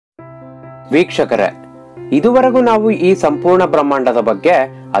ವೀಕ್ಷಕರೇ, ಇದುವರೆಗೂ ನಾವು ಈ ಸಂಪೂರ್ಣ ಬ್ರಹ್ಮಾಂಡದ ಬಗ್ಗೆ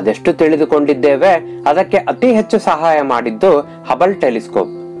ಅದೆಷ್ಟು ತಿಳಿದುಕೊಂಡಿದ್ದೇವೆ, ಅದಕ್ಕೆ ಅತಿ ಹೆಚ್ಚು ಸಹಾಯ ಮಾಡಿದ್ದು ಹಬಲ್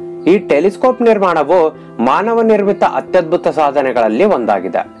ಟೆಲಿಸ್ಕೋಪ್. ಈ ಟೆಲಿಸ್ಕೋಪ್ ನಿರ್ಮಾಣವು ಮಾನವ ನಿರ್ಮಿತ ಅತ್ಯದ್ಭುತ ಸಾಧನೆಗಳಲ್ಲಿ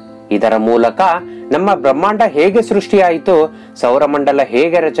ಒಂದಾಗಿದೆ. ಇದರ ಮೂಲಕ ನಮ್ಮ ಬ್ರಹ್ಮಾಂಡ ಹೇಗೆ ಸೃಷ್ಟಿಯಾಯಿತು, ಸೌರಮಂಡಲ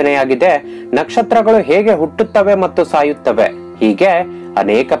ಹೇಗೆ ರಚನೆಯಾಗಿದೆ, ನಕ್ಷತ್ರಗಳು ಹೇಗೆ ಹುಟ್ಟುತ್ತವೆ ಮತ್ತು ಸಾಯುತ್ತವೆ, ಹೀಗೆ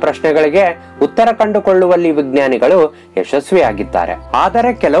ಅನೇಕ ಪ್ರಶ್ನೆಗಳಿಗೆ ಉತ್ತರ ಕಂಡುಕೊಳ್ಳುವಲ್ಲಿ ವಿಜ್ಞಾನಿಗಳು ಯಶಸ್ವಿಯಾಗಿದ್ದಾರೆ. ಆದರೆ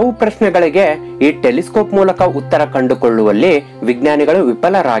ಕೆಲವು ಪ್ರಶ್ನೆಗಳಿಗೆ ಈ ಟೆಲಿಸ್ಕೋಪ್ ಮೂಲಕ ಉತ್ತರ ಕಂಡುಕೊಳ್ಳುವಲ್ಲಿ ವಿಜ್ಞಾನಿಗಳು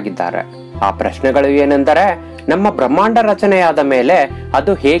ವಿಫಲರಾಗಿದ್ದಾರೆ. ಆ ಪ್ರಶ್ನೆಗಳು ಏನೆಂದರೆ, ನಮ್ಮ ಬ್ರಹ್ಮಾಂಡ ರಚನೆಯಾದ ಮೇಲೆ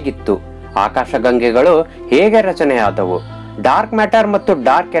ಅದು ಹೇಗಿತ್ತು, ಆಕಾಶಗಂಗೆಗಳು ಹೇಗೆ ರಚನೆಯಾದವು, ಡಾರ್ಕ್ ಮ್ಯಾಟರ್ ಮತ್ತು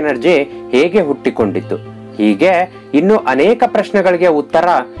ಡಾರ್ಕ್ ಎನರ್ಜಿ ಹೇಗೆ ಹುಟ್ಟಿಕೊಂಡಿತ್ತು, ಹೀಗೆ ಇನ್ನು ಅನೇಕ ಪ್ರಶ್ನೆಗಳಿಗೆ ಉತ್ತರ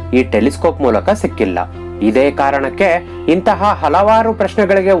ಈ ಟೆಲಿಸ್ಕೋಪ್ ಮೂಲಕ ಸಿಕ್ಕಿಲ್ಲ. ಇದೇ ಕಾರಣಕ್ಕೆ ಇಂತಹ ಹಲವಾರು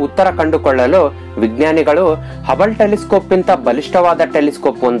ಪ್ರಶ್ನೆಗಳಿಗೆ ಉತ್ತರ ಕಂಡುಕೊಳ್ಳಲು ವಿಜ್ಞಾನಿಗಳು ಹಬಲ್ ಟೆಲಿಸ್ಕೋಪ್ ಗಿಂತ ಬಲಿಷ್ಠವಾದ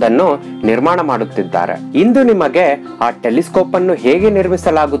ಟೆಲಿಸ್ಕೋಪ್ ಒಂದನ್ನು ನಿರ್ಮಾಣ ಮಾಡುತ್ತಿದ್ದಾರೆ. ಇಂದು ನಿಮಗೆ ಆ ಟೆಲಿಸ್ಕೋಪ್ ಅನ್ನು ಹೇಗೆ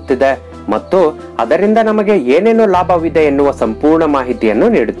ನಿರ್ಮಿಸಲಾಗುತ್ತಿದೆ ಮತ್ತು ಅದರಿಂದ ನಮಗೆ ಏನೇನು ಲಾಭವಿದೆ ಎನ್ನುವ ಸಂಪೂರ್ಣ ಮಾಹಿತಿಯನ್ನು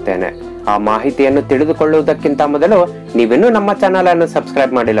ನೀಡುತ್ತೇನೆ. ಆ ಮಾಹಿತಿಯನ್ನು ತಿಳಿದುಕೊಳ್ಳುವುದಕ್ಕಿಂತ ಮೊದಲು ನೀವಿನ್ನೂ ನಮ್ಮ ಚಾನೆಲ್ ಅನ್ನು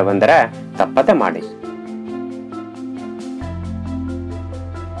ಸಬ್ಸ್ಕ್ರೈಬ್ ಮಾಡಿಲ್ಲವೆಂದರೆ ತಪ್ಪದೆ ಮಾಡಿ.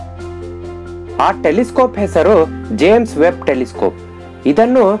 ಆ ಟೆಲಿಸ್ಕೋಪ್ ಹೆಸರು ಜೇಮ್ಸ್ ವೆಬ್ ಟೆಲಿಸ್ಕೋಪ್.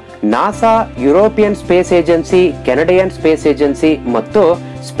 ಇದನ್ನು NASA, European space agency, Canadian space agency ಮತ್ತು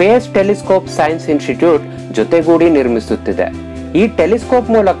ಸ್ಪೇಸ್ ಟೆಲಿಸ್ಕೋಪ್ ಸೈನ್ಸ್ ಇನ್ಸ್ಟಿಟ್ಯೂಟ್ ಜೊತೆಗೂಡಿ ನಿರ್ಮಿಸುತ್ತಿದೆ. ಈ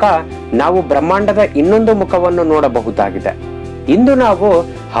ಟೆಲಿಸ್ಕೋಪ್ ಮೂಲಕ ನಾವು ಬ್ರಹ್ಮಾಂಡದ ಇನ್ನೊಂದು ಮುಖವನ್ನು ನೋಡಬಹುದಾಗಿದೆ. ಇಂದು ನಾವು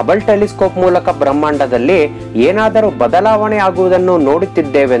ಹಬಲ್ ಟೆಲಿಸ್ಕೋಪ್ ಮೂಲಕ ಬ್ರಹ್ಮಾಂಡದಲ್ಲಿ ಏನಾದರೂ ಬದಲಾವಣೆ ಆಗುವುದನ್ನು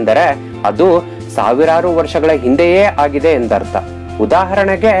ನೋಡುತ್ತಿದ್ದೇವೆಂದರೆ ಅದು ಸಾವಿರಾರು ವರ್ಷಗಳ ಹಿಂದೆಯೇ ಆಗಿದೆ ಎಂದರ್ಥ.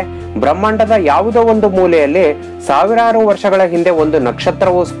 ಉದಾಹರಣೆಗೆ, ಬ್ರಹ್ಮಾಂಡದ ಯಾವುದೋ ಒಂದು ಮೂಲೆಯಲ್ಲಿ ಸಾವಿರಾರು ವರ್ಷಗಳ ಹಿಂದೆ ಒಂದು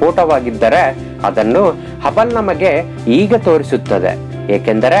ನಕ್ಷತ್ರವು ಸ್ಫೋಟವಾಗಿದ್ದರೆ ಅದನ್ನು ಹಬಲ್ ನಮಗೆ ಈಗ ತೋರಿಸುತ್ತದೆ.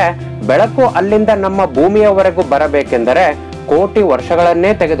 ಏಕೆಂದರೆ ಬೆಳಕು ಅಲ್ಲಿಂದ ನಮ್ಮ ಭೂಮಿಯವರೆಗೂ ಬರಬೇಕೆಂದರೆ ಕೋಟಿ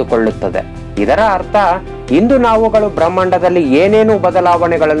ವರ್ಷಗಳನ್ನೇ ತೆಗೆದುಕೊಳ್ಳುತ್ತದೆ. ಇದರ ಅರ್ಥ, ಇಂದು ನಾವುಗಳು ಬ್ರಹ್ಮಾಂಡದಲ್ಲಿ ಏನೇನು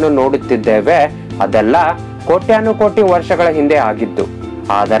ಬದಲಾವಣೆಗಳನ್ನು ನೋಡುತ್ತಿದ್ದೇವೆ ಅದೆಲ್ಲ ಕೋಟ್ಯಾನುಕೋಟಿ ವರ್ಷಗಳ ಹಿಂದೆ ಆಗಿದ್ದು.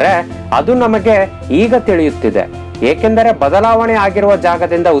 ಆದರೆ ಅದು ನಮಗೆ ಈಗ ತಿಳಿಯುತ್ತಿದೆ, ಏಕೆಂದರೆ ಬದಲಾವಣೆ ಆಗಿರುವ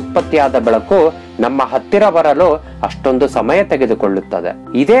ಜಾಗದಿಂದ ಉತ್ಪತ್ತಿಯಾದ ಬೆಳಕು ನಮ್ಮ ಹತ್ತಿರ ಬರಲು ಅಷ್ಟೊಂದು ಸಮಯ ತೆಗೆದುಕೊಳ್ಳುತ್ತದೆ.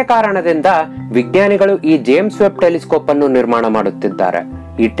 ಇದೇ ಕಾರಣದಿಂದ ವಿಜ್ಞಾನಿಗಳು ಈ ಜೇಮ್ಸ್ ವೆಬ್ ಟೆಲಿಸ್ಕೋಪ್ ಅನ್ನು ನಿರ್ಮಾಣ ಮಾಡುತ್ತಿದ್ದಾರೆ.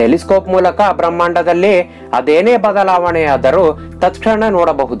 ಈ ಟೆಲಿಸ್ಕೋಪ್ ಮೂಲಕ ಬ್ರಹ್ಮಾಂಡದಲ್ಲಿ ಅದೇನೇ ಬದಲಾವಣೆಯಾದರೂ ತಕ್ಷಣ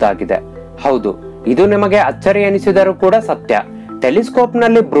ನೋಡಬಹುದಾಗಿದೆ. ಹೌದು, ಇದು ನಿಮಗೆ ಅಚ್ಚರಿ ಎನಿಸಿದರೂ ಕೂಡ ಸತ್ಯ. ಟೆಲಿಸ್ಕೋಪ್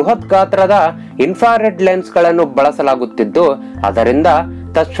ನಲ್ಲಿ ಬೃಹತ್ ಗಾತ್ರದ ಇನ್ಫ್ರಾರೆಡ್ ಲೆನ್ಸ್ ಗಳನ್ನು ಬಳಸಲಾಗುತ್ತಿದ್ದು ಅದರಿಂದ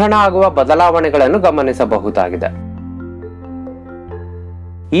ತಕ್ಷಣ ಆಗುವ ಬದಲಾವಣೆಗಳನ್ನು ಗಮನಿಸಬಹುದಾಗಿದೆ.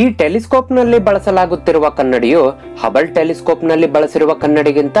 ಈ ಟೆಲಿಸ್ಕೋಪ್ ನಲ್ಲಿ ಬಳಸಲಾಗುತ್ತಿರುವ ಕನ್ನಡಿಯು ಹಬಲ್ ಟೆಲಿಸ್ಕೋಪ್ ನಲ್ಲಿ ಬಳಸಿರುವ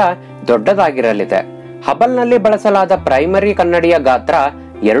ಕನ್ನಡಿಗಿಂತ ದೊಡ್ಡದಾಗಿರಲಿದೆ. ಹಬಲ್ ನಲ್ಲಿ ಬಳಸಲಾದ ಪ್ರೈಮರಿ ಕನ್ನಡಿಯ ಗಾತ್ರ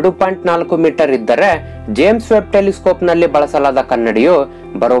 2.4 ಮೀಟರ್ ಇದ್ದರೆ ಜೇಮ್ಸ್ ವೆಬ್ ಟೆಲಿಸ್ಕೋಪ್ ನಲ್ಲಿ ಬಳಸಲಾದ ಕನ್ನಡಿಯು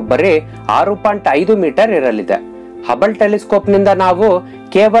ಬರೋಬ್ಬರಿ 6.5 ಮೀಟರ್ ಇರಲಿದೆ. ಹಬಲ್ ಟೆಲಿಸ್ಕೋಪ್ ನಿಂದ ನಾವು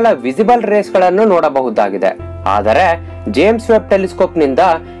ಕೇವಲ ವಿಸಿಬಲ್ ರೇಸ್ ಗಳನ್ನು ನೋಡಬಹುದಾಗಿದೆ. ಆದರೆ ಜೇಮ್ಸ್ ವೆಬ್ ಟೆಲಿಸ್ಕೋಪ್ ನಿಂದ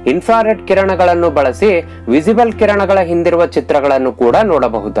ಇನ್ಫ್ರಾರೆಡ್ ಕಿರಣಗಳನ್ನು ಬಳಸಿ ವಿಸಿಬಲ್ ಕಿರಣಗಳ ಹಿಂದಿರುವ ಚಿತ್ರಗಳನ್ನು ಕೂಡ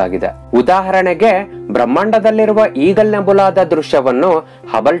ನೋಡಬಹುದಾಗಿದೆ. ಉದಾಹರಣೆಗೆ, ಬ್ರಹ್ಮಾಂಡದಲ್ಲಿರುವ ಈಗಲ್ ನೆಬುಲಾದ ದೃಶ್ಯವನ್ನು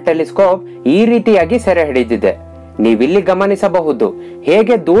ಹಬಲ್ ಟೆಲಿಸ್ಕೋಪ್ ಈ ರೀತಿಯಾಗಿ ಸೆರೆ ಹಿಡಿದಿದೆ. ನೀವಿಲ್ಲಿ ಗಮನಿಸಬಹುದು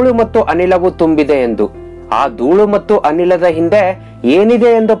ಹೇಗೆ ಧೂಳು ಮತ್ತು ಅನಿಲವು ತುಂಬಿದೆ ಎಂದು. ಆ ಧೂಳು ಮತ್ತು ಅನಿಲದ ಹಿಂದೆ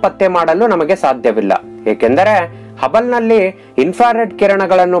ಏನಿದೆ ಎಂದು ಪತ್ತೆ ಮಾಡಲು ನಮಗೆ ಸಾಧ್ಯವಿಲ್ಲ, ಏಕೆಂದರೆ ಹಬಲ್ ನಲ್ಲಿ ಇನ್ಫ್ರಾರೆಡ್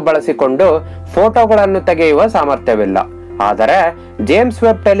ಕಿರಣಗಳನ್ನು ಬಳಸಿಕೊಂಡು ಫೋಟೋಗಳನ್ನು ತೆಗೆಯುವ ಸಾಮರ್ಥ್ಯವಿಲ್ಲ. ಆದರೆ ಜೇಮ್ಸ್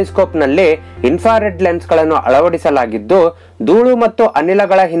ವೆಬ್ ಟೆಲಿಸ್ಕೋಪ್ ನಲ್ಲಿ ಇನ್ಫ್ರಾರೆಡ್ ಲೆನ್ಸ್ ಗಳನ್ನು ಅಳವಡಿಸಲಾಗಿದ್ದು ಧೂಳು ಮತ್ತು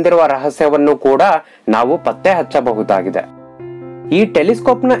ಅನಿಲಗಳ ಹಿಂದಿರುವ ರಹಸ್ಯವನ್ನು ಕೂಡ ನಾವು ಪತ್ತೆ ಹಚ್ಚಬಹುದಾಗಿದೆ. ಈ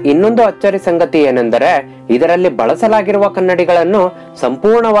ಟೆಲಿಸ್ಕೋಪ್ ನ ಇನ್ನೊಂದು ಅಚ್ಚರಿ ಸಂಗತಿ ಏನೆಂದರೆ, ಇದರಲ್ಲಿ ಬಳಸಲಾಗಿರುವ ಕನ್ನಡಿಗಳನ್ನು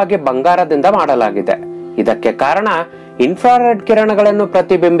ಸಂಪೂರ್ಣವಾಗಿ ಬಂಗಾರದಿಂದ ಮಾಡಲಾಗಿದೆ. ಇದಕ್ಕೆ ಕಾರಣ, ಇನ್ಫ್ರಾರೆಡ್ ಕಿರಣಗಳನ್ನು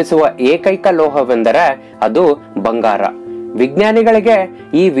ಪ್ರತಿಬಿಂಬಿಸುವ ಏಕೈಕ ಲೋಹವೆಂದರೆ ಅದು ಬಂಗಾರ. ವಿಜ್ಞಾನಿಗಳಿಗೆ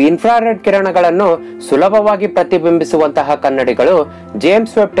ಈ ಇನ್ಫ್ರಾರೆಡ್ ಕಿರಣಗಳನ್ನು ಸುಲಭವಾಗಿ ಪ್ರತಿಬಿಂಬಿಸುವಂತಹ ಕನ್ನಡಿಗಳು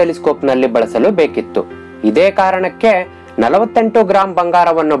ಜೇಮ್ಸ್ ವೆಬ್ ಟೆಲಿಸ್ಕೋಪ್ ನಲ್ಲಿ ಬಳಸಲು ಬೇಕಿತ್ತು. ಇದೇ ಕಾರಣಕ್ಕೆ 48 ಗ್ರಾಂ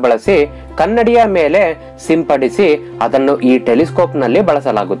ಬಂಗಾರವನ್ನು ಬಳಸಿ ಕನ್ನಡಿಯ ಮೇಲೆ ಸಿಂಪಡಿಸಿ ಅದನ್ನು ಈ ಟೆಲಿಸ್ಕೋಪ್ ನಲ್ಲಿ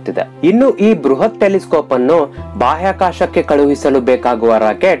ಬಳಸಲಾಗುತ್ತಿದೆ. ಇನ್ನು ಈ ಬೃಹತ್ ಟೆಲಿಸ್ಕೋಪ್ ಅನ್ನು ಬಾಹ್ಯಾಕಾಶಕ್ಕೆ ಕಳುಹಿಸಲು ಬೇಕಾಗುವ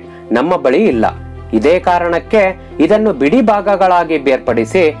ರಾಕೆಟ್ ನಮ್ಮ ಬಳಿ ಇಲ್ಲ. ಇದೇ ಕಾರಣಕ್ಕೆ ಇದನ್ನು ಬಿಡಿ ಭಾಗಗಳಾಗಿ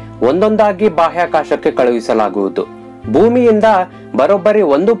ಬೇರ್ಪಡಿಸಿ ಒಂದೊಂದಾಗಿ ಬಾಹ್ಯಾಕಾಶಕ್ಕೆ ಕಳುಹಿಸಲಾಗುವುದು. ಭೂಮಿಯಿಂದ ಬರೋಬ್ಬರಿ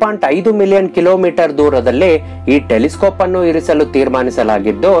 1.5 ಮಿಲಿಯನ್ ಕಿಲೋಮೀಟರ್ ದೂರದಲ್ಲಿ ಈ ಟೆಲಿಸ್ಕೋಪ್ ಅನ್ನು ಇರಿಸಲು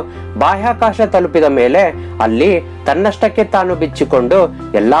ತೀರ್ಮಾನಿಸಲಾಗಿದ್ದು, ಬಾಹ್ಯಾಕಾಶ ತಲುಪಿದ ಮೇಲೆ ಅಲ್ಲಿ ತನ್ನಷ್ಟಕ್ಕೆ ತಾನು ಬಿಚ್ಚಿಕೊಂಡು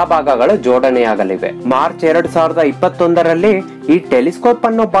ಎಲ್ಲಾ ಭಾಗಗಳು ಜೋಡಣೆಯಾಗಲಿವೆ. ಮಾರ್ಚ್ 2021ರಲ್ಲಿ ಈ ಟೆಲಿಸ್ಕೋಪ್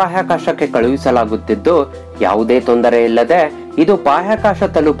ಅನ್ನು ಬಾಹ್ಯಾಕಾಶಕ್ಕೆ ಕಳುಹಿಸಲಾಗುತ್ತಿದ್ದು, ಯಾವುದೇ ತೊಂದರೆ ಇಲ್ಲದೆ ಇದು ಬಾಹ್ಯಾಕಾಶ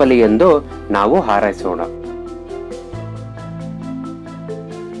ತಲುಪಲಿ ಎಂದು ನಾವು ಹಾರೈಸೋಣ.